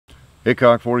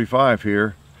Hickok 45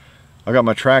 here. I got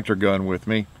my tractor gun with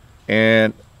me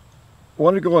and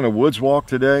wanted to go on a woods walk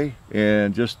today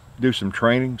and just do some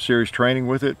training, serious training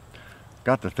with it.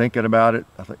 Got to thinking about it.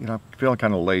 I thought, I'm feeling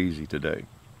kind of lazy today.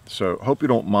 So hope you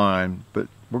don't mind, but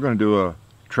we're going to do a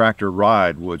tractor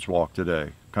ride woods walk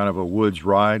today. Kind of a woods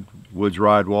ride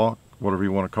walk, whatever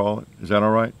you want to call it. Is that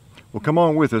all right? Well, come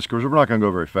on with us because we're not going to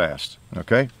go very fast.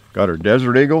 Okay? Got our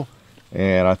Desert Eagle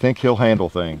and I think he'll handle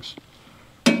things.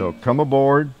 So come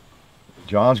aboard.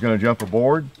 John's going to jump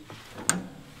aboard.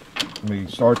 Let me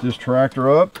start this tractor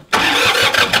up. All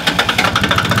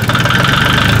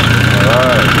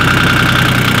right.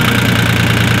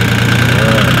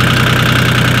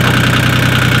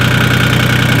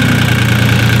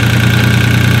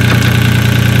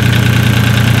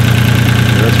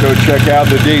 Let's go check out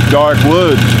the deep, dark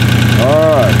woods. All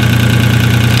right.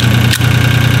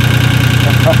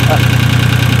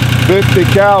 50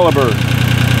 caliber.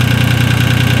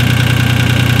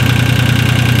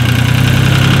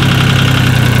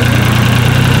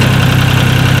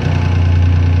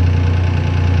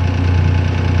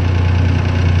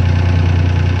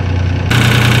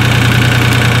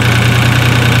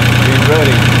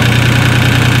 Ready.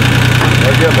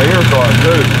 I'll get my ears on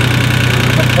too.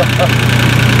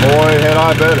 Boy, had I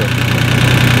better.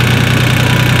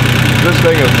 This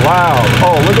thing is loud.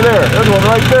 Oh, look at there. There's one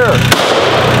right there.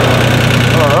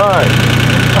 All right.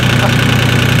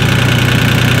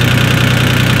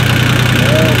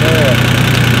 Oh, man.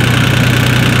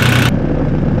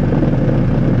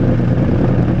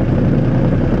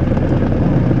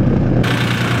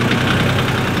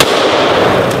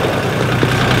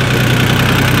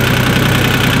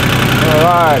 All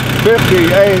right, 50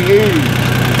 AE.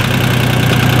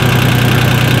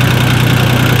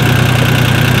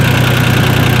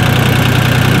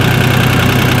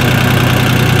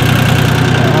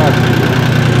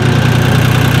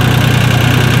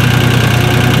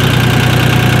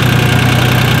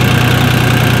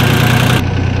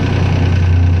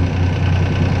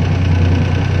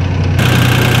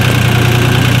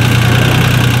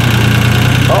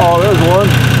 Oh, there's one.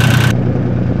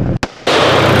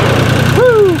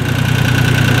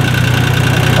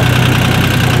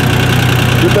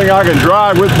 Good thing I can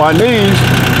drive with my knees.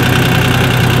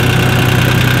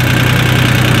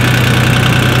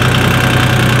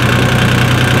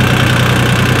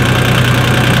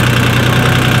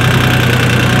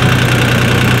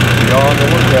 Be on the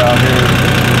lookout here.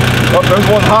 Oh, there's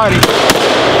one hiding.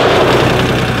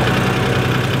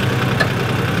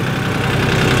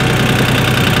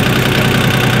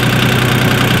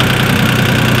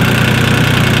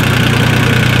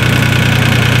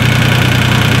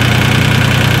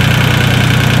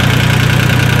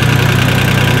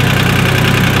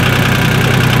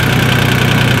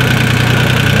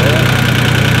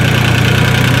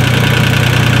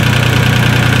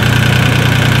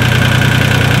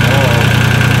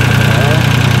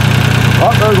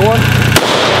 Oh, there's one.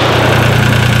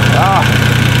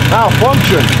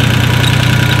 Malfunction.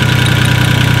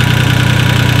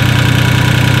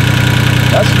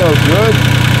 That's no good.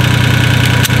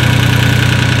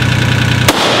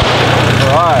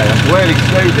 All right, I'm glad he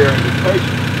stayed there and was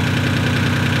patient.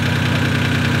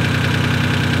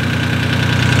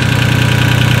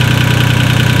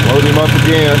 Load him up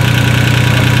again.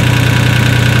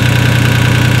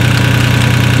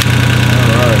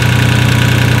 All right.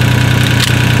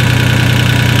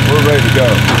 We're ready to go.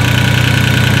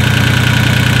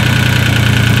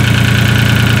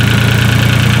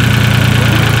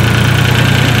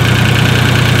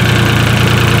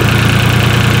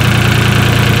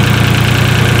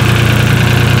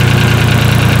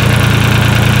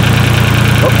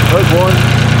 Oh, there's one.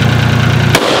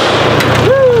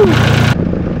 Woo!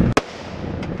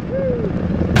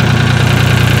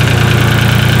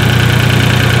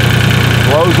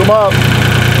 Close them up.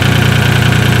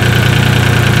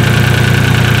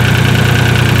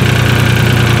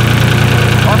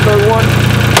 Third one.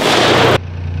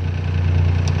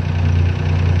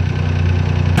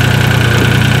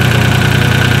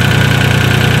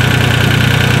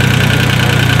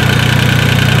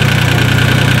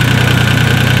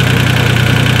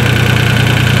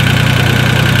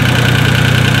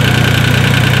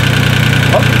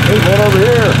 Oh, there's one over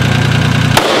here.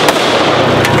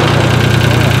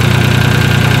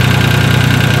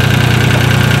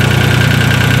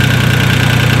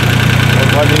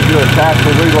 I need to do a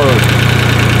tactical reload.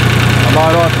 I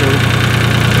might ought to.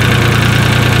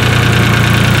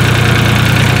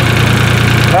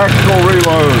 Tactical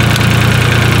reload.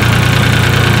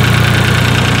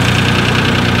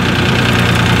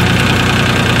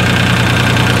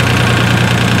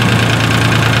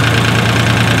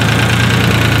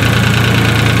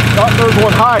 There's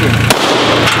one hiding.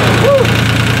 Woo!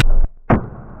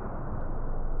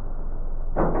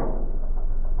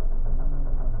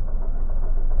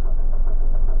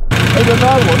 There's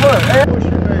another one, look.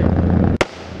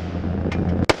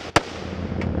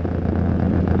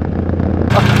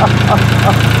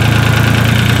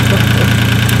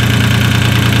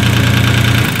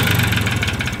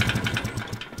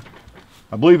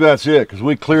 I believe that's it, because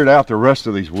we cleared out the rest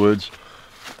of these woods.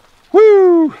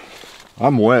 Woo!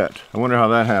 I'm wet. I wonder how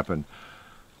that happened.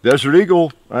 Desert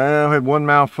Eagle, I had one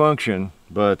malfunction,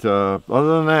 but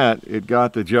other than that, it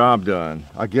got the job done.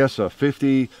 I guess a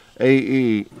 50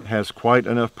 AE has quite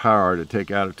enough power to take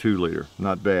out a 2-liter.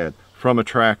 Not bad. From a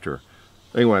tractor.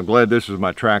 Anyway, I'm glad this is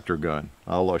my tractor gun.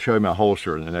 I'll show you my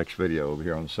holster in the next video over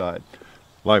here on the side.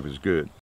 Life is good.